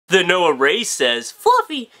Then Noah Ray says,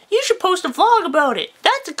 Fluffy, you should post a vlog about it.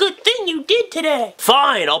 That's a good thing you did today.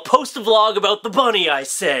 Fine, I'll post a vlog about the bunny I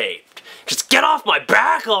saved. Just get off my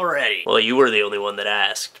back already. Well, you were the only one that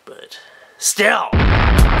asked, but still.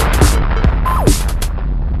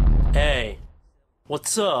 Hey,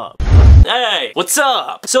 what's up? Hey, what's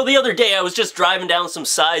up? So the other day I was just driving down some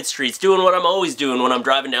side streets, doing what I'm always doing when I'm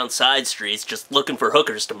driving down side streets, just looking for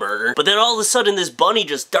hookers to murder. But then all of a sudden this bunny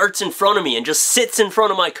just darts in front of me and just sits in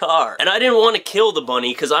front of my car. And I didn't want to kill the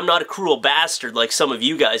bunny because I'm not a cruel bastard like some of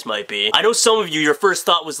you guys might be. I know some of you, your first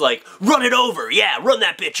thought was like, run it over, yeah, run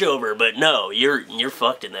that bitch over. But no, you're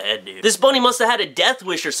fucked in the head, dude. This bunny must have had a death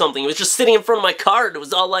wish or something. It was just sitting in front of my car and it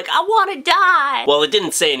was all like, I want to die. Well, it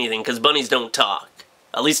didn't say anything because bunnies don't talk.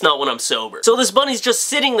 At least not when I'm sober. So this bunny's just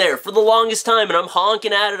sitting there for the longest time and I'm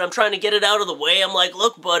honking at it, I'm trying to get it out of the way. I'm like,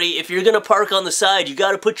 look buddy, if you're gonna park on the side, you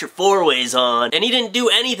gotta put your four-ways on. And he didn't do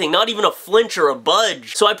anything, not even a flinch or a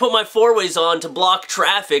budge. So I put my four-ways on to block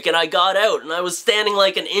traffic and I got out and I was standing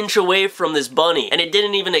like an inch away from this bunny and it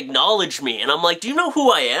didn't even acknowledge me. And I'm like, do you know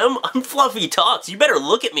who I am? I'm FLuffee Talks. You better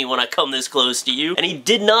look at me when I come this close to you. And he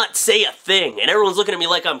did not say a thing. And everyone's looking at me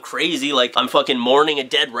like I'm crazy, like I'm fucking mourning a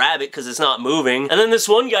dead rabbit because it's not moving. And then this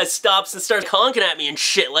one guy stops and starts honking at me and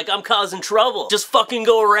shit like I'm causing trouble. Just fucking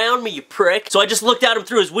go around me, you prick. So I just looked at him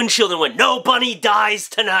through his windshield and went, no bunny dies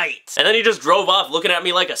tonight. And then he just drove off looking at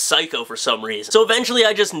me like a psycho for some reason. So eventually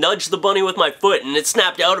I just nudged the bunny with my foot and it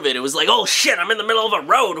snapped out of it. It was like, oh shit, I'm in the middle of a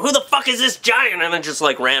road. Who the fuck is this giant? And then just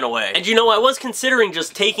like ran away. And you know, I was considering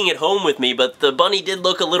just taking it home with me, but the bunny did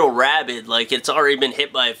look a little rabid, like it's already been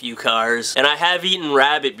hit by a few cars. And I have eaten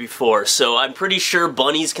rabbit before, so I'm pretty sure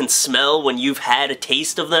bunnies can smell when you've had a taste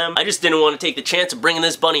of them. I just didn't want to take the chance of bringing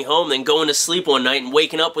this bunny home, then going to sleep one night and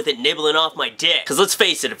waking up with it nibbling off my dick. Cause let's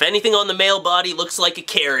face it, if anything on the male body looks like a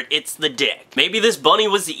carrot, it's the dick. Maybe this bunny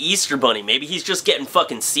was the Easter bunny. Maybe he's just getting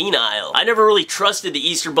fucking senile. I never really trusted the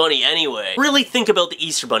Easter bunny anyway. Really think about the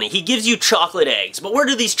Easter bunny. He gives you chocolate eggs, but where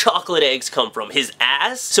do these chocolate eggs come from? His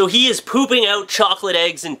ass? So he is pooping out chocolate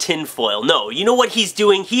eggs in tinfoil. No, you know what he's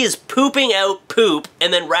doing? He is pooping out poop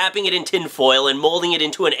and then wrapping it in tinfoil and molding it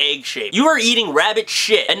into an egg shape. You are eating rabbit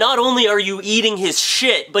shit, and not only are you eating his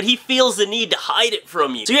shit, but he feels the need to hide it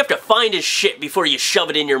from you. So you have to find his shit before you shove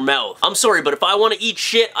it in your mouth. I'm sorry, but if I want to eat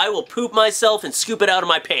shit, I will poop myself and scoop it out of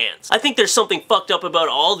my pants. I think there's something fucked up about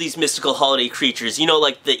all these mystical holiday creatures. You know,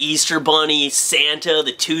 like the Easter Bunny, Santa,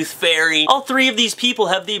 the Tooth Fairy. All three of these people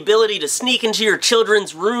have the ability to sneak into your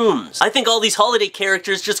children's rooms. I think all these holiday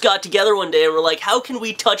characters just got together one day and were like, how can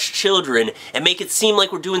we touch children and make it seem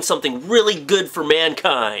like we're doing something really good for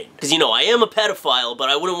mankind? Because, you know, I am a pedophile, but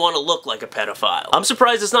I wouldn't want to look like a pedophile. I'm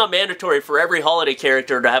surprised it's not mandatory for every holiday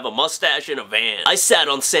character to have a mustache and a van. I sat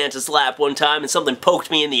on Santa's lap one time and something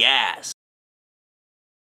poked me in the ass.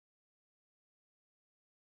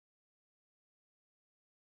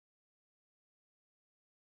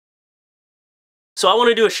 So I want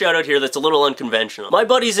to do a shout out here that's a little unconventional. My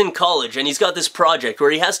buddy's in college and he's got this project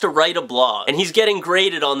where he has to write a blog. And he's getting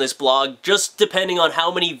graded on this blog just depending on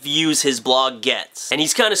how many views his blog gets. And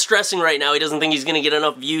he's kind of stressing right now. He doesn't think he's going to get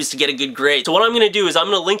enough views to get a good grade. So what I'm going to do is I'm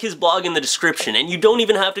going to link his blog in the description. And you don't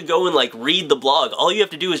even have to go and like read the blog. All you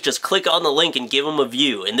have to do is just click on the link and give him a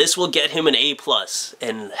view. And this will get him an A+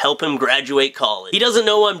 and help him graduate college. He doesn't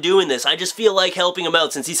know I'm doing this. I just feel like helping him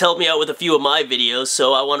out since he's helped me out with a few of my videos.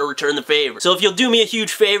 So I want to return the favor. So if you'll do me a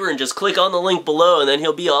huge favor and just click on the link below and then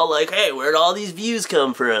he'll be all like, hey, where'd all these views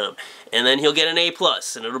come from? And then he'll get an A+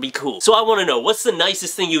 and it'll be cool. So I want to know, what's the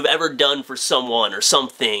nicest thing you've ever done for someone or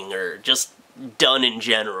something or just done in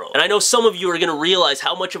general? And I know some of you are going to realize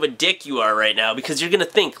how much of a dick you are right now because you're going to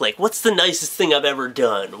think like, what's the nicest thing I've ever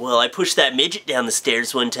done? Well, I pushed that midget down the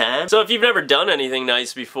stairs one time. So if you've never done anything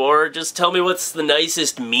nice before, just tell me what's the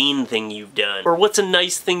nicest mean thing you've done. Or what's a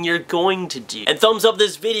nice thing you're going to do. And thumbs up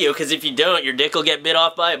this video because if you don't, your dick will get bit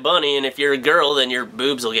off by a bunny, and if you're a girl, then your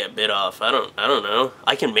boobs will get bit off. I don't know.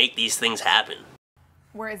 I can make these things happen.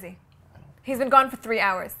 Where is he? He's been gone for 3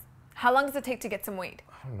 hours. How long does it take to get some weight?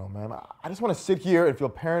 I don't know, man. I just want to sit here and feel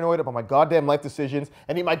paranoid about my goddamn life decisions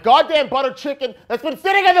and eat my goddamn butter chicken that's been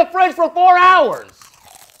sitting in the fridge for 4 hours!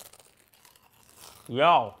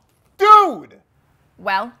 Yo. Dude!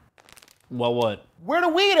 Well? Well, what? Where the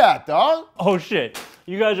weed at, dog? Oh shit.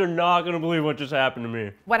 You guys are not gonna believe what just happened to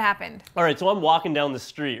me. What happened? Alright, so I'm walking down the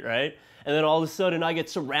street, right? And then all of a sudden I get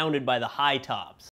surrounded by the high tops.